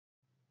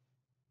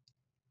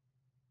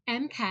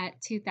MCAT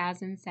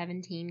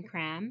 2017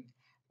 Cram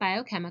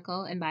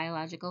Biochemical and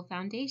Biological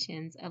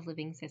Foundations of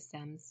Living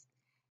Systems.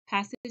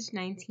 Passage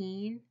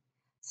 19,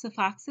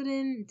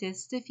 Cefoxitin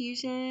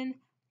disk-diffusion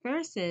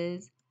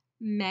versus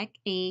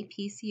mecA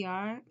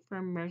PCR for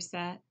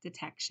MRSA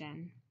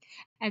detection.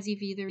 As you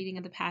view the reading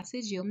of the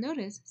passage, you'll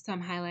notice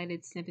some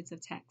highlighted snippets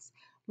of text.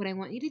 What I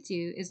want you to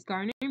do is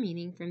garner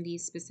meaning from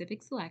these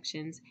specific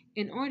selections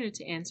in order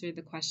to answer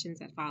the questions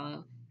that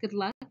follow. Good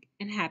luck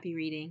and happy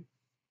reading.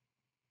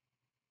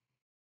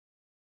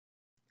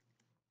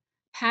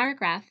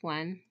 Paragraph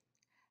 1.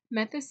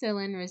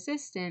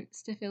 Methicillin-resistant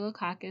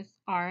Staphylococcus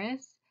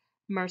aureus,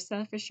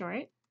 MRSA for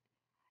short,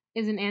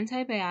 is an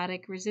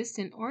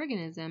antibiotic-resistant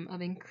organism of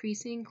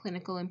increasing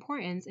clinical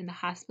importance in the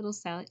hospital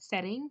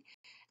setting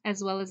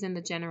as well as in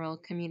the general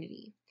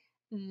community.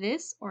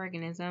 This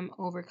organism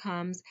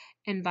overcomes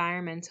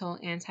environmental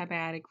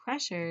antibiotic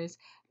pressures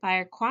by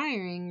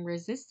acquiring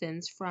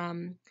resistance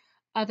from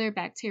other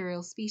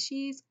bacterial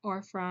species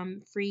or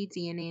from free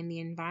DNA in the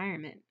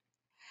environment.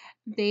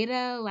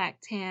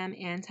 Beta-lactam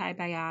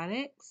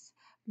antibiotics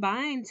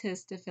bind to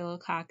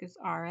Staphylococcus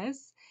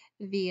aureus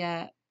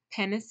via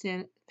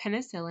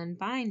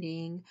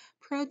penicillin-binding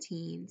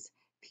proteins,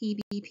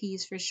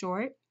 PBPs for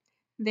short,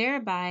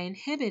 thereby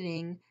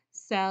inhibiting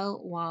cell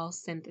wall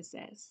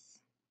synthesis.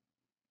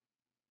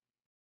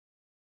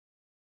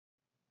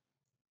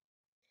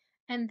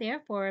 And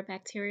therefore,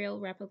 bacterial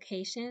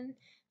replication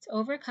to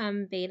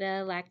overcome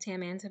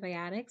beta-lactam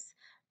antibiotics,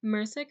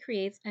 MRSA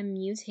creates a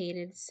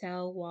mutated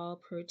cell wall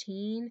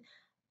protein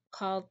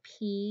called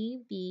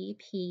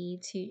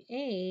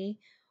PBP2A,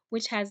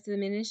 which has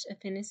diminished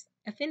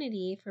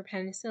affinity for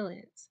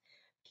penicillins.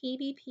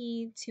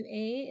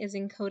 PBP2A is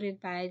encoded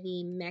by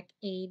the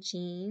mecA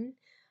gene.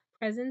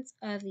 Presence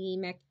of the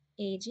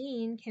mecA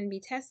gene can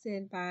be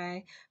tested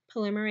by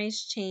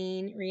polymerase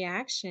chain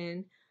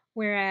reaction,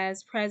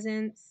 whereas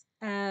presence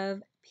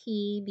of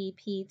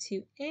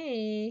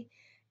PBP2A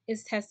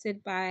is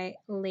tested by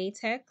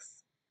latex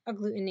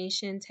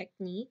agglutination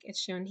technique. It's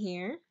shown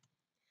here.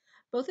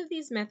 Both of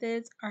these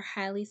methods are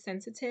highly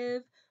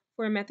sensitive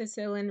for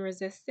methicillin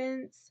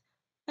resistance,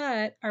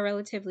 but are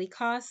relatively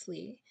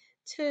costly.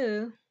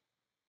 2.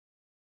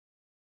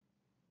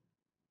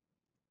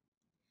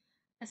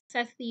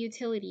 Assess the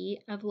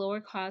utility of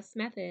lower-cost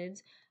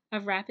methods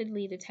of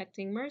rapidly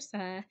detecting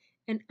MRSA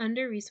in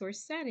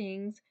under-resourced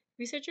settings.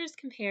 Researchers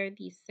compared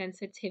the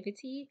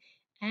sensitivity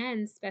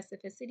and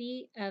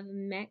specificity of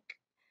mecA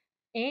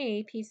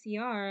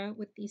PCR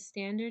with the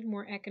standard,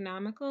 more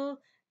economical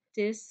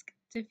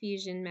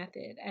disk-diffusion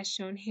method, as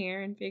shown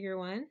here in Figure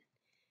 1.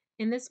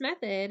 In this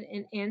method,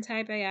 an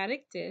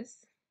antibiotic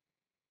disc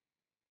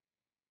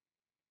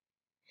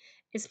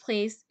is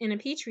placed in a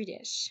petri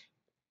dish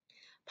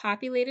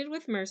populated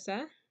with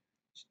MRSA,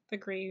 the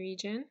gray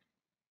region.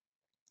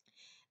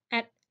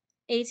 At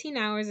 18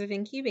 hours of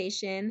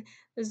incubation,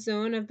 the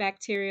zone of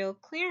bacterial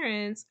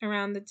clearance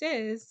around the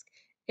disc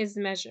is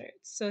measured.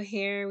 So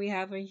here we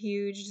have a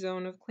huge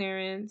zone of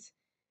clearance,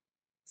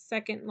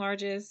 second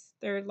largest,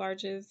 third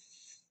largest,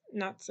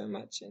 not so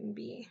much in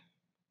B.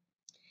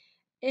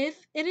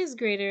 If it is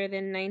greater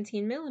than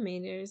 19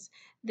 millimeters,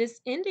 this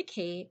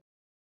indicates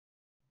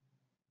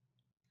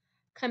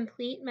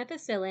complete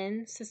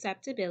methicillin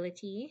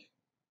susceptibility.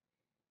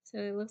 So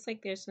it looks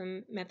like there's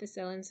some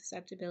methicillin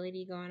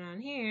susceptibility going on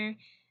here,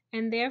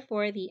 and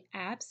therefore the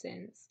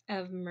absence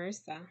of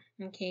MRSA,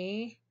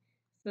 okay?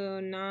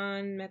 So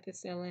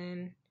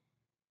non-methicillin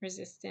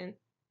resistant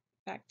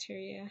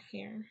bacteria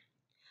here.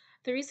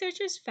 The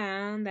researchers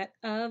found that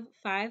of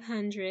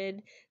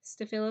 500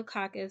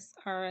 Staphylococcus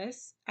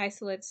aureus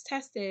isolates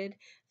tested,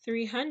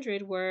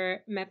 300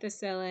 were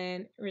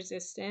methicillin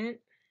resistant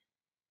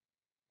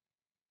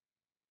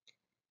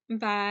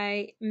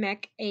by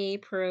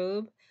mecA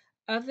probe.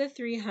 Of the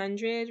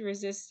 300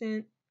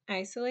 resistant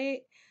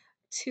isolate,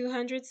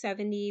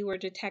 270 were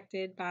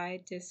detected by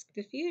disk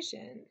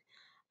diffusion.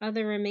 Of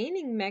the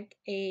remaining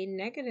mecA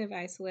negative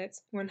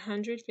isolates,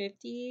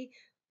 150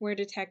 were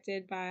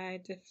detected by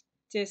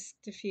disk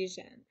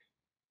diffusion.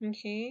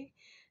 Okay?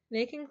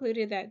 They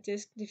concluded that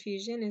disk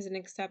diffusion is an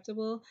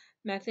acceptable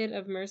method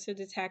of MRSA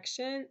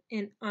detection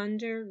in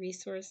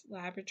under-resourced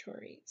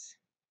laboratories.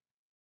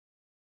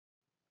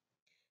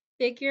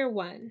 Figure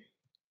 1.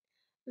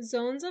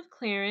 Zones of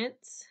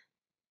clearance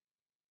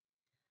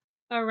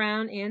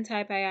around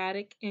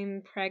antibiotic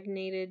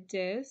impregnated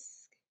disc.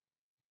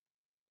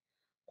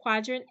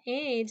 Quadrant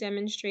A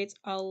demonstrates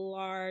a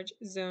large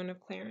zone of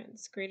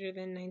clearance, greater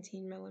than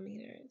 19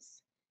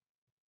 millimeters,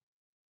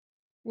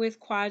 with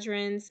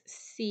quadrants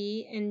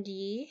C and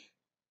D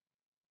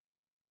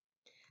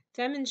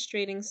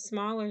demonstrating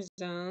smaller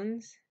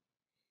zones,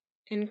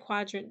 and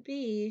quadrant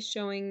B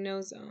showing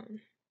no zone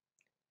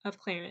of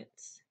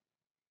clearance.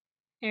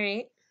 All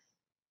right.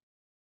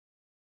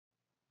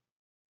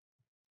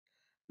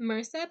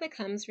 MRSA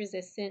becomes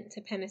resistant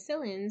to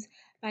penicillins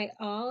by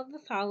all of the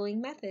following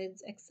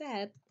methods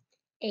except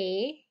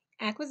A.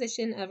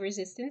 Acquisition of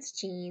resistance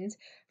genes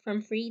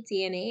from free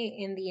DNA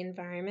in the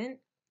environment.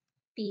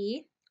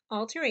 B.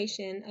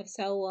 alteration of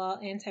cell wall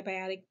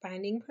antibiotic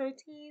binding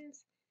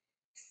proteins,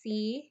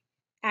 C,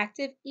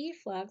 active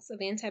efflux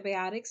of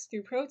antibiotics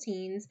through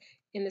proteins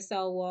in the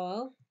cell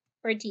wall,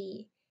 or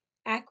D,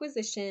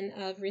 acquisition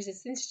of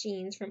resistance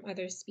genes from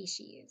other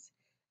species.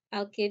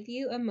 I'll give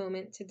you a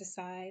moment to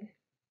decide.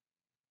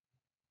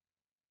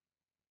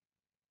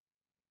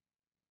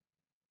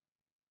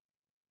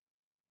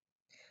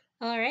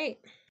 All right.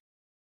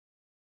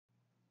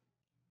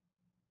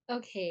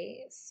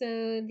 Okay,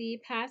 so the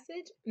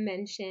passage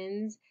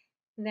mentions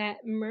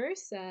that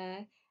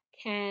MRSA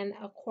can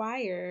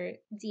acquire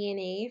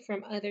DNA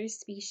from other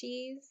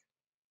species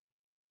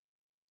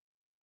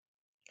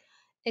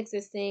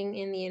existing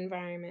in the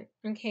environment.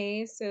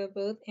 Okay, so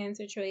both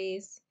answer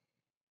choice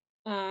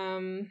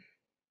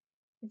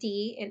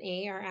D and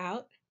A are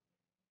out.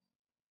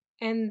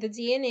 And the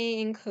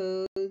DNA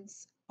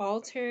encodes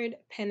altered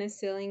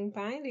penicillin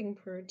binding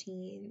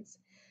proteins.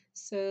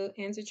 So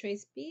answer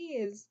choice B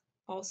is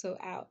also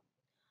out.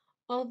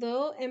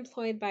 Although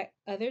employed by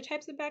other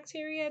types of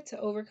bacteria to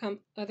overcome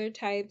other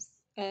types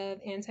of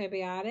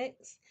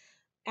antibiotics,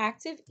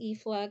 active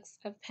efflux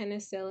of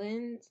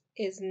penicillin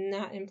is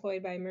not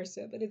employed by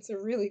MRSA, but it's a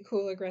really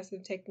cool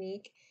aggressive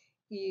technique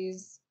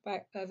used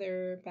by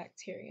other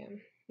bacteria.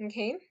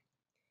 Okay?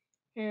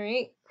 All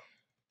right.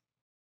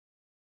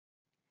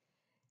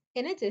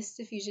 In a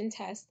disk-diffusion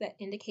test that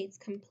indicates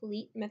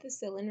complete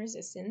methicillin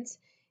resistance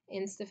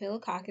in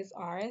Staphylococcus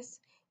aureus,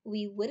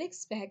 we would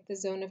expect the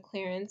zone of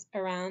clearance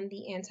around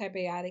the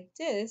antibiotic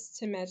disc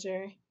to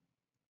measure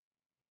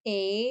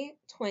A,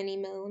 20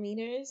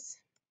 millimeters,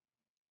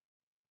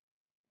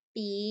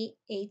 B,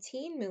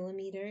 18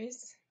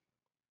 millimeters,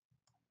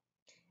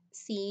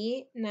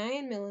 C,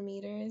 9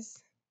 millimeters,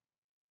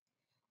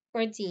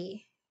 or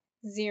D,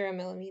 0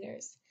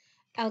 millimeters.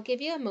 I'll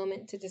give you a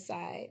moment to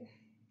decide.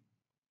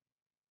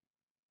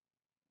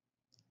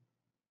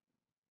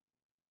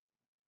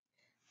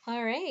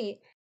 All right.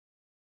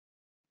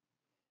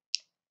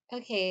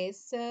 Okay,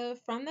 so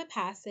from the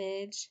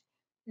passage,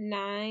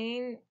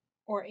 9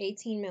 or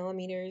 18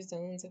 millimeter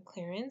zones of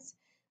clearance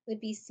would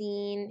be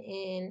seen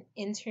in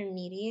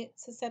intermediate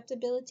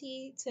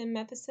susceptibility to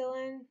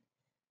methicillin.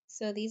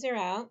 So these are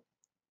out.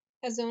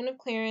 A zone of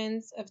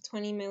clearance of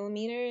 20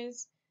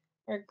 millimeters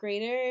or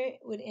greater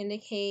would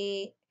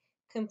indicate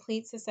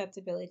complete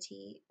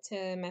susceptibility to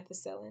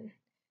methicillin.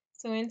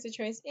 So answer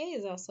choice A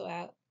is also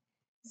out.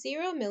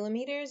 0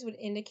 millimeters would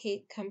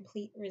indicate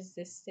complete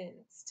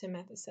resistance to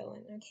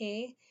methicillin,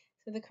 okay?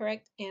 So the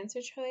correct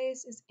answer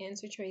choice is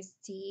answer choice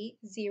D,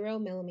 0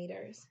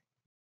 millimeters.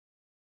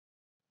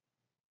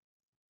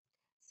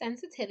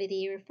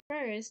 Sensitivity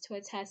refers to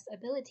a test's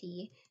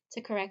ability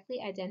to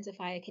correctly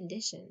identify a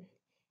condition.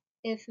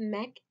 If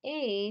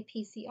mecA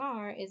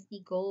PCR is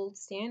the gold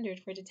standard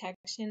for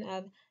detection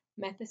of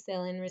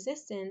methicillin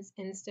resistance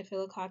in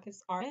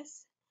Staphylococcus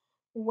aureus,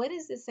 what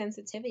is the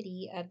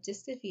sensitivity of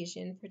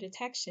disk-diffusion for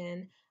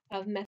detection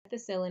of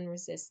methicillin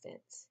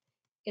resistance?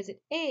 Is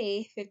it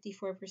A,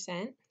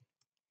 54%,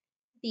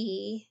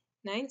 B,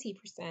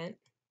 90%,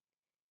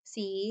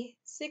 C,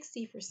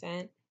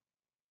 60%,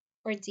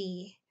 or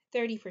D,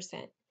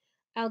 30%?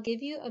 I'll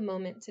give you a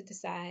moment to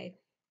decide.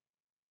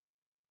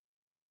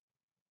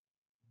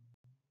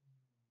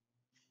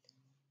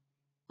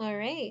 All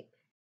right.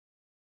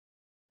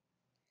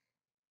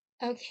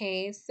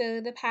 Okay,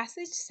 so the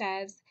passage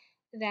says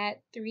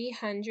that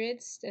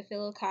 300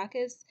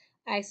 Staphylococcus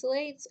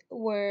isolates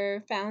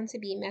were found to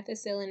be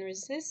methicillin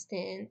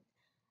resistant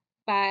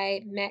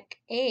by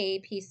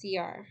mecA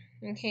PCR,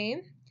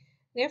 okay?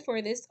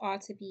 Therefore, this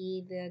ought to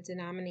be the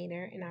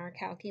denominator in our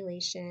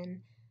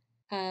calculation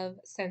of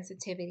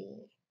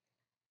sensitivity.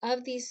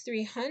 Of these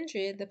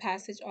 300, the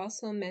passage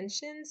also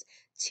mentions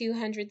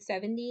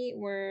 270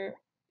 were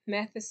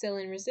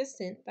methicillin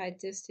resistant by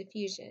disk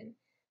diffusion.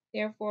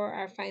 Therefore,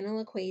 our final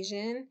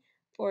equation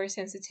for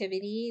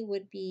sensitivity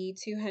would be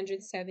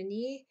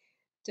 270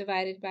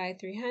 divided by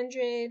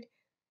 300,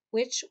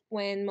 which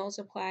when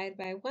multiplied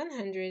by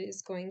 100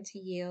 is going to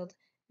yield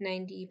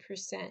 90%.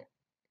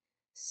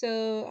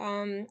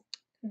 So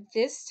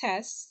this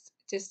test,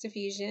 disk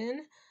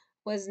diffusion,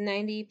 was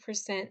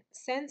 90%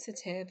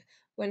 sensitive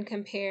when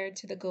compared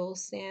to the gold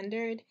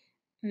standard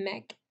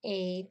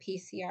mecA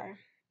PCR.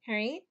 All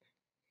right?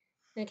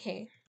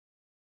 Okay.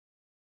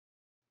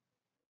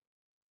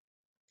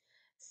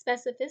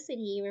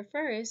 Specificity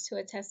refers to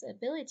a test's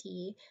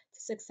ability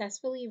to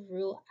successfully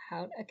rule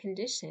out a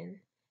condition.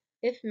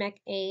 If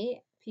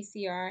mecA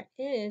PCR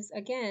is,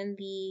 again,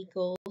 the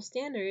gold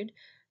standard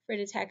for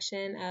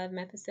detection of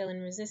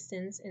methicillin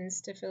resistance in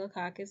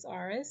Staphylococcus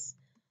aureus,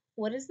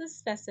 what is the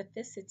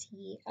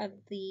specificity of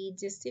the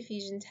disk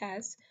diffusion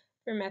test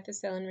for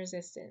methicillin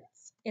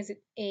resistance? Is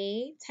it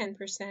A,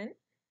 10%,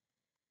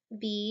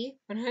 B,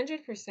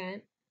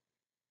 100%,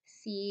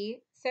 C,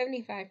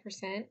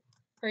 75%,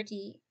 or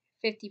D,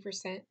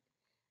 50%?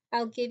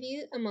 I'll give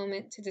you a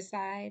moment to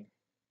decide.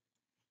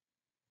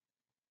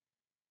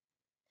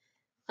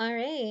 All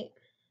right.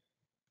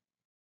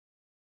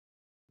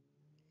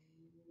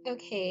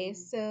 Okay,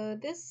 so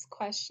this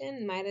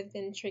question might have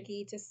been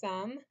tricky to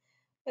some,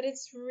 But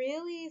it's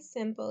really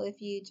simple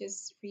if you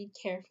just read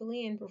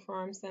carefully and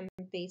perform some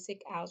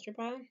basic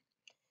algebra.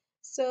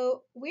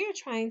 So we're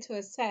trying to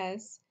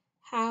assess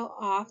how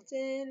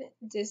often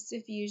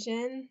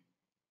disk-diffusion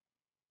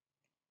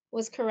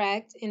was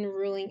correct in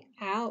ruling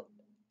out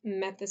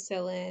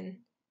methicillin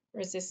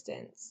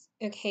resistance.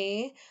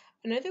 Okay,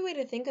 another way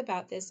to think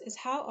about this is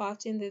how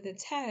often did the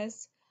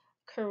test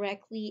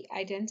correctly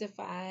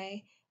identify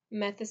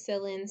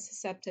methicillin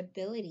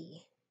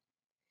susceptibility?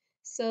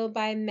 So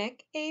by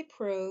mecA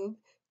probe,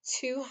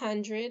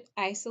 200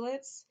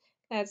 isolates,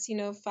 that's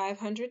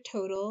 500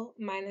 total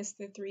minus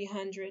the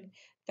 300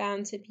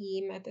 found to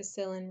be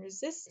methicillin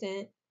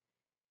resistant,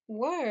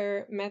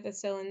 were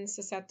methicillin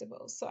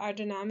susceptible. So our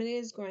denominator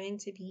is going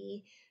to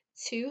be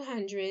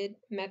 200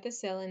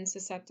 methicillin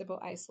susceptible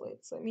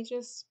isolates. Let me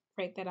just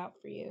write that out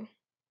for you.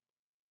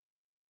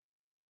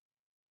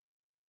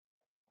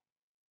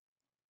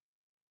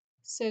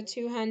 So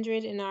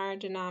 200 in our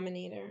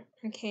denominator,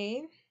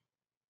 okay?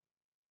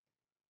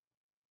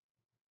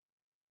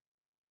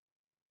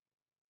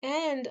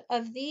 And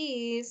of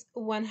these,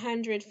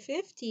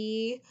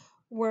 150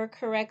 were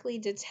correctly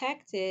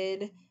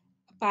detected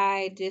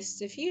by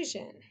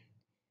disk-diffusion.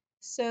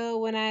 So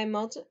when I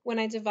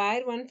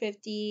divide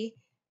 150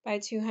 by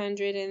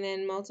 200 and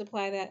then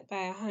multiply that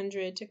by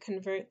 100 to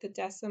convert the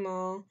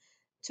decimal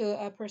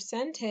to a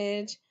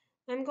percentage,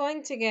 I'm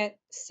going to get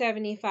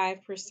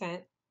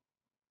 75%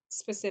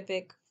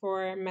 specific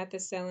for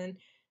methicillin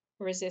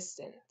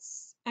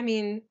resistance. I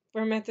mean,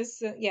 for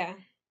methicillin, yeah.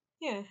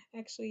 Yeah,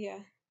 actually, yeah.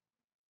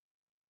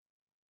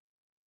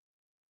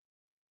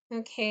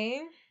 Okay,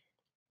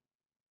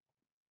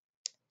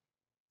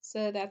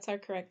 so that's our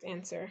correct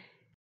answer.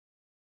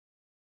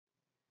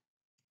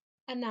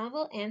 A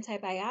novel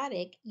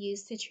antibiotic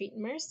used to treat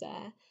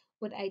MRSA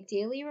would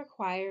ideally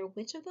require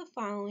which of the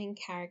following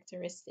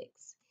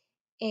characteristics?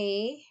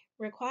 A.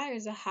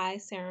 Requires a high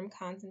serum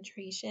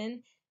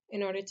concentration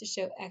in order to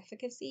show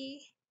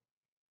efficacy.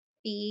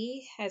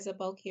 B. Has a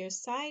bulkier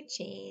side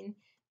chain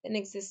than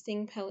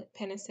existing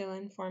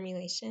penicillin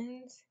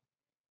formulations.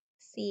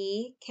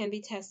 C. Can be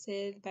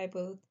tested by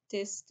both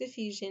disk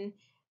diffusion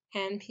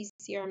and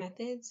PCR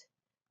methods.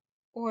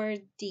 Or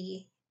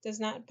D. Does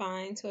not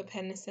bind to a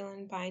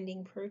penicillin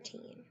binding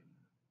protein.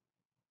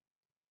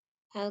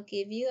 I'll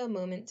give you a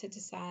moment to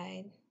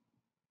decide.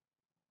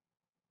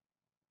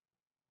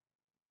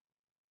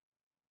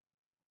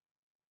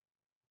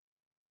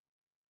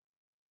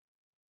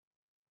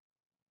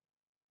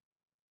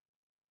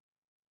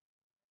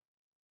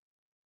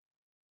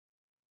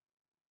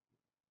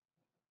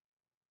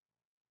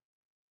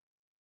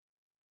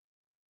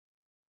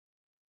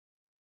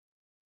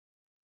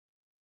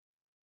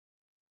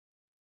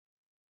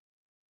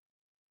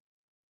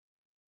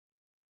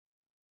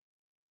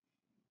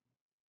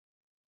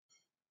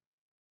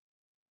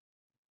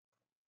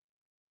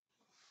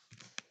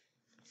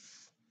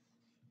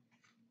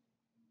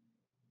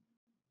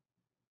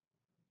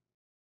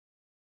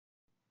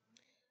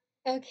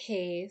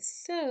 Okay,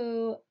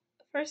 so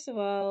first of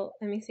all,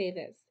 let me say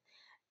this.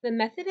 The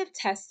method of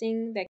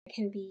testing that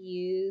can be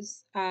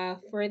used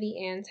for the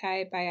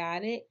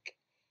antibiotic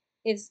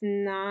is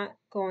not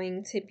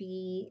going to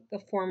be the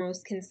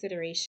foremost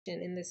consideration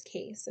in this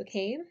case,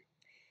 okay?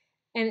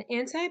 An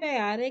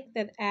antibiotic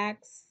that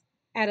acts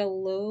at a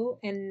low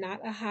and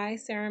not a high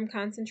serum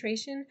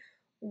concentration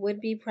would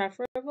be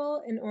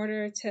preferable in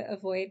order to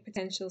avoid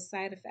potential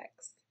side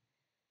effects.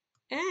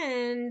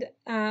 And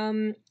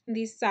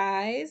the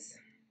size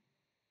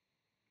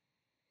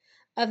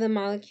of the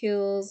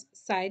molecule's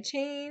side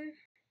chain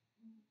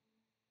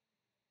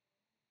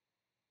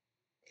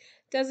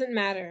doesn't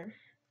matter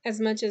as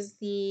much as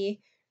the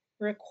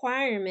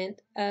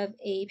requirement of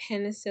a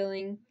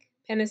penicillin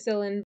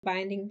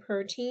binding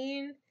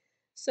protein.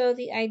 So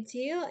the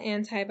ideal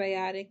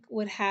antibiotic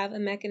would have a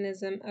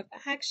mechanism of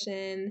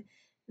action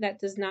that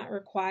does not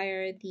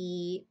require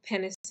the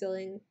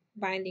penicillin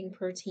binding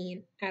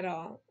protein at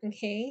all,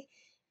 okay?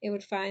 It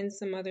would find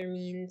some other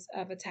means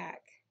of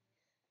attack.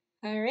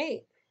 All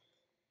right,